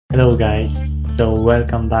Hello guys! So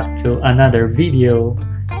welcome back to another video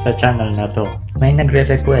sa channel na to. May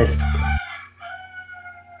nagre-request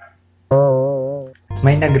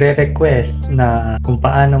na kung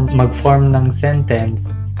paano mag-form ng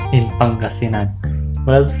sentence in Pangasinan.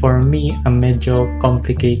 Well, for me, medyo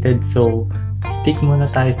complicated, so stick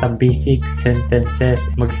muna tayo sa basic sentences.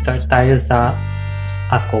 Mag-start tayo sa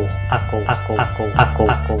ako.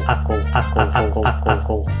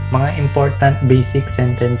 Mga important basic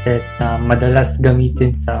sentences na madalas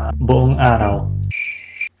gamitin sa buong araw.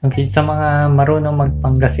 Okay, sa mga marunong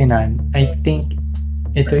magpangasinan, I think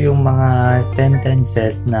ito yung mga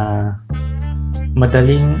sentences na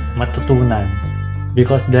madaling matutunan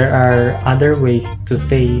because there are other ways to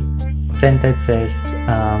say sentences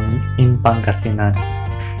in Pangasinan.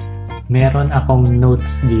 Meron akong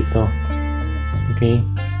notes dito. Okay,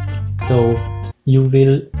 so you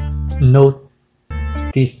will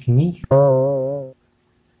notice me.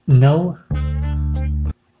 No.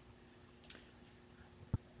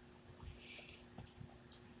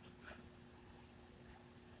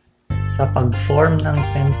 Sa pag-form ng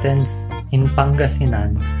sentence in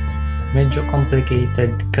Pangasinan, medyo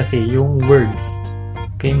complicated kasi yung words.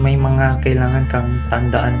 Okay, may mga kailangan kang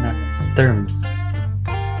tandaan na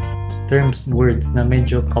words na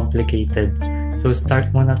medyo complicated. So start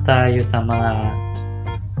muna tayo sa mga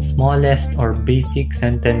smallest or basic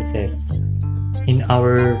sentences in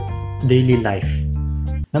our daily life.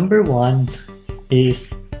 Number 1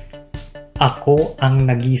 is ako ang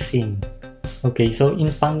nagising. Okay, so in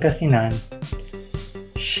Pangasinan,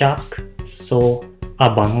 siyak so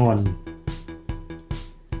abangon.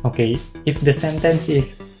 Okay, if the sentence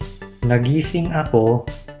is nagising ako,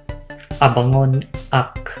 abangon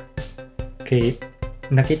ak. Okay,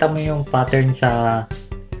 nakita mo yung pattern sa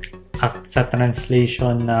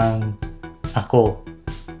translation ng ako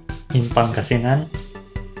in Pangasinan.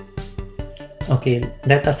 Okay,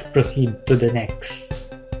 let us proceed to the next.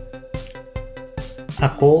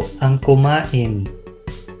 Ako ang kumain.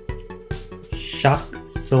 Siyak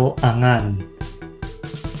so angan.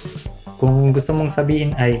 Kung gusto mong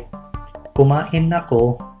sabihin ay kumain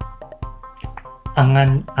ako,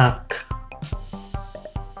 angan ak.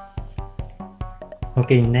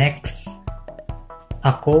 Okay, next.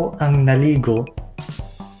 Ako ang naligo.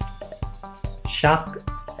 Siyak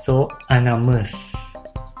so anamus.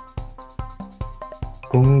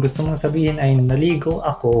 Kung gusto mong sabihin ay naligo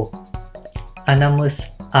ako,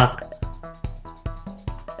 anamus ak.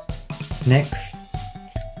 Next.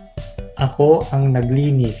 Ako ang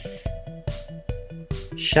naglinis.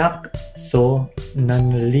 Siyak so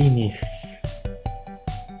nanlinis.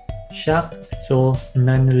 Siyak so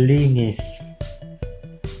nanlinis.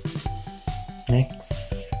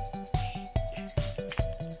 Next.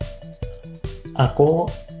 Ako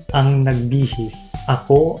ang nagbihis.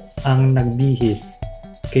 Ako ang nagbihis.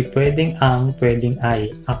 Okay, pwedeng ang, pwedeng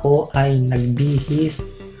ay. Ako ay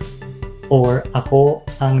nagbihis or ako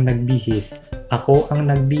ang nagbihis. Ako ang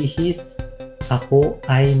nagbihis. Ako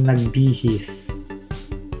ay nagbihis.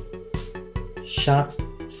 Siyak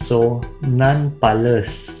so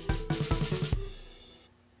nanpalas.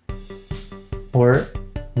 Or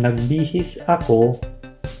nagbihis ako,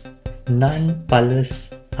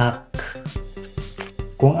 nanpalas ak.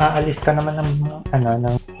 Kung aalis ka naman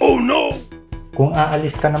ng oh no! Kung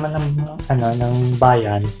aalis ka naman ng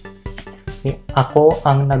bayan, ako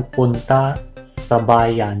ang nagpunta sa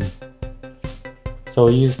bayan. So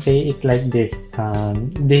you say it like this.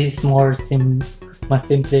 This is mas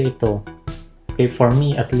simple ito. Okay, for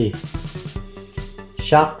me at least.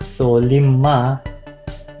 Siyak so lima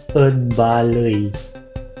ed baloy.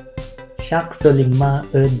 Siyak so lima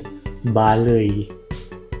ed baloy.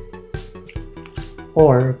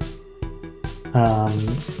 Or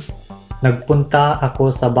nagpunta ako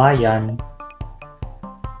sa bayan,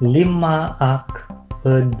 lima ak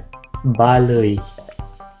ed baloy.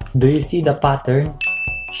 Do you see the pattern?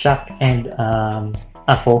 Siyak and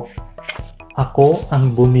ako. Ako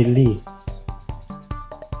ang bumili.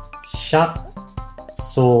 Siyak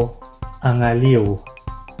so angaliw.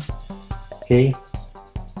 Okay?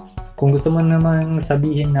 Kung gusto mo naman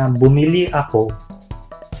sabihin na bumili ako,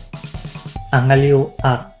 angaliw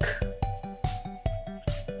ak.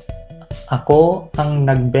 Ako ang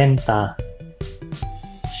nagbenta.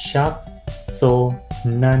 Siyak so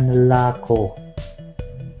nanlako.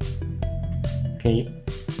 Okay.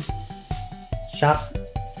 Siyak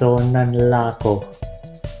so nanlako.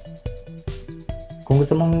 Kung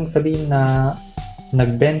gusto mong sabihin na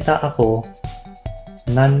nagbenta ako,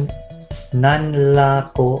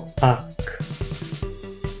 nanlako ak.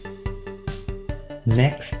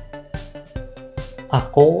 Next.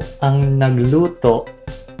 Ako ang nagluto.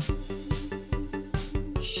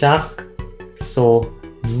 Siyak, so,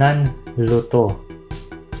 nanluto.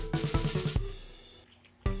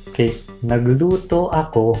 Okay, nagluto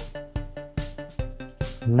ako,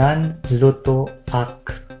 nanluto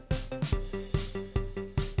ak.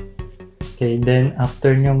 Okay, then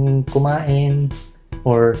after nyong kumain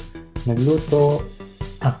or nagluto,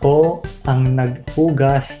 ako ang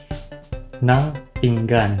naghugas ng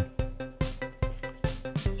pinggan.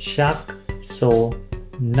 Siyak, so,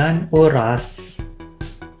 nan oras,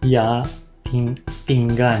 ya,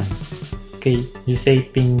 pinggan. Okay, you say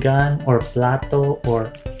pinggan or plato or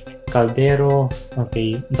kaldero.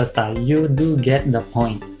 Okay, basta you do get the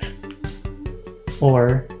point.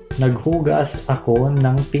 Or, naghugas ako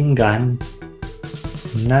ng pinggan,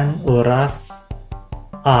 nan oras,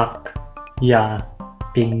 ak, ya,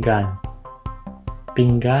 pinggan.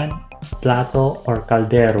 Pinggan, plato or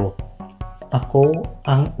kaldero. Ako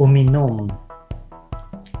ang uminom.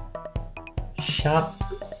 Siyak,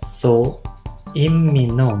 so,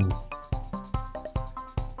 iminom.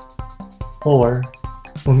 Or,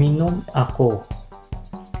 uminom ako,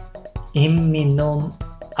 iminom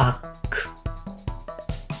ak.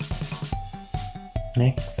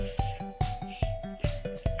 Next.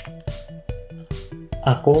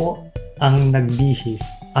 Ako ang nagbihis.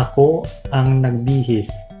 Ako ang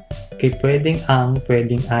nagbihis. Okay, pwedeng ang,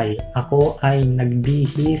 pwedeng ay. Ako ay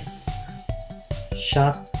nagbihis.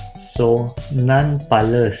 Siyak, so, nan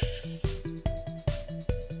palas.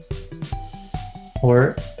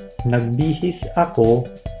 Or, nagbihis ako,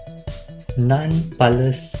 nan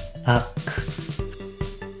palas ak.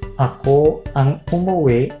 Ako ang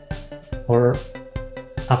umuwi or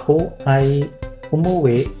ako ay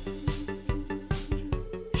umuwi.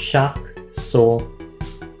 Siyak, so,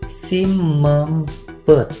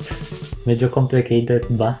 simampet. Medyo complicated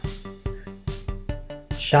ba?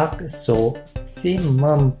 Siyak, so,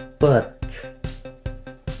 simampet.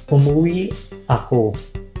 Umuwi ako.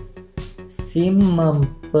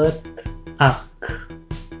 Simampet ak.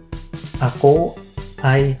 Ako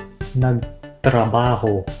ay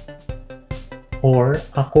nagtrabaho. Or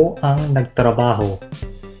ako ang nagtrabaho.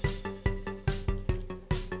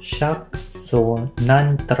 Siyak, so,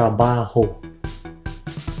 nantrabaho.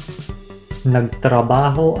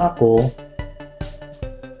 Nagtrabaho ako.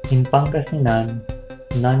 In Pangasinan,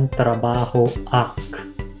 nantrabaho ak.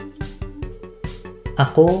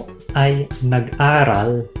 Ako ay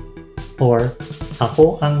nag-aral or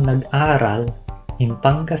ako ang nag-aral. In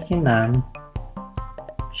Pangasinan,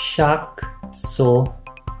 siyak, so,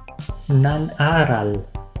 nan-aral.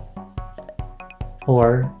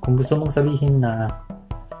 Or kung gusto mong sabihin na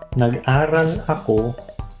nag-aral ako,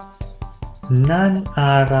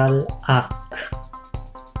 nan-aral ak.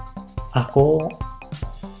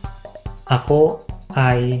 Ako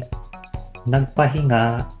ay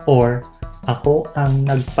nagpahinga or ako ang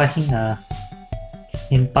nagpahinga.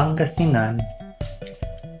 In Pangasinan,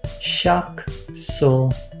 siyak,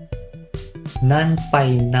 so,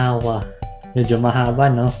 nan-painawa. Medyo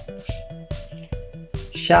mahaba, no?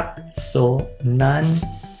 Siyak, so,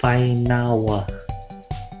 nan-painawa.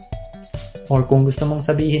 Or kung gusto mong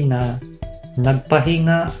sabihin na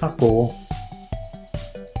nagpahinga ako,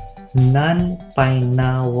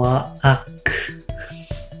 nan-painawa ak.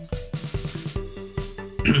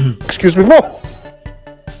 Excuse me po.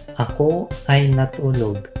 Ako ay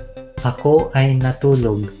natulog. Ako ay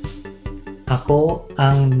natulog. Ako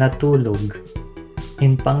ang natulog.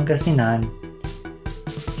 In Pangasinan,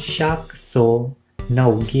 siyak, so,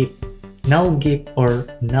 naugip. Naugip or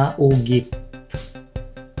naugip.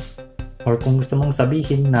 Or kung gusto mong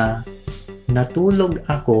sabihin na natulog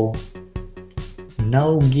ako,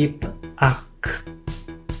 naugip ak.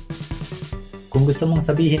 Kung gusto mong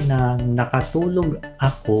sabihin na nakatulog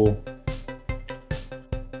ako,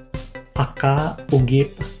 aka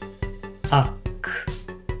ugip ak.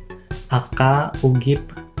 Aka ugip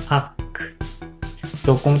ak.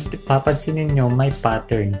 So kung papansinin nyo, may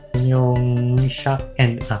pattern yung siyak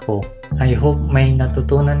and ako. I hope may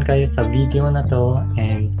natutunan kayo sa video na to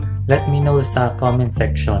and let me know sa comment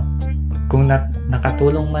section. Kung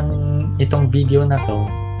nakatulong man itong video na to,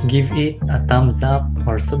 give it a thumbs up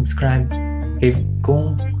or subscribe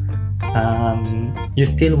kung you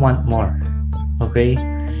still want more. Okay?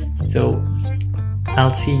 So,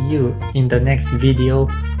 I'll see you in the next video.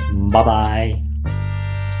 Bye-bye!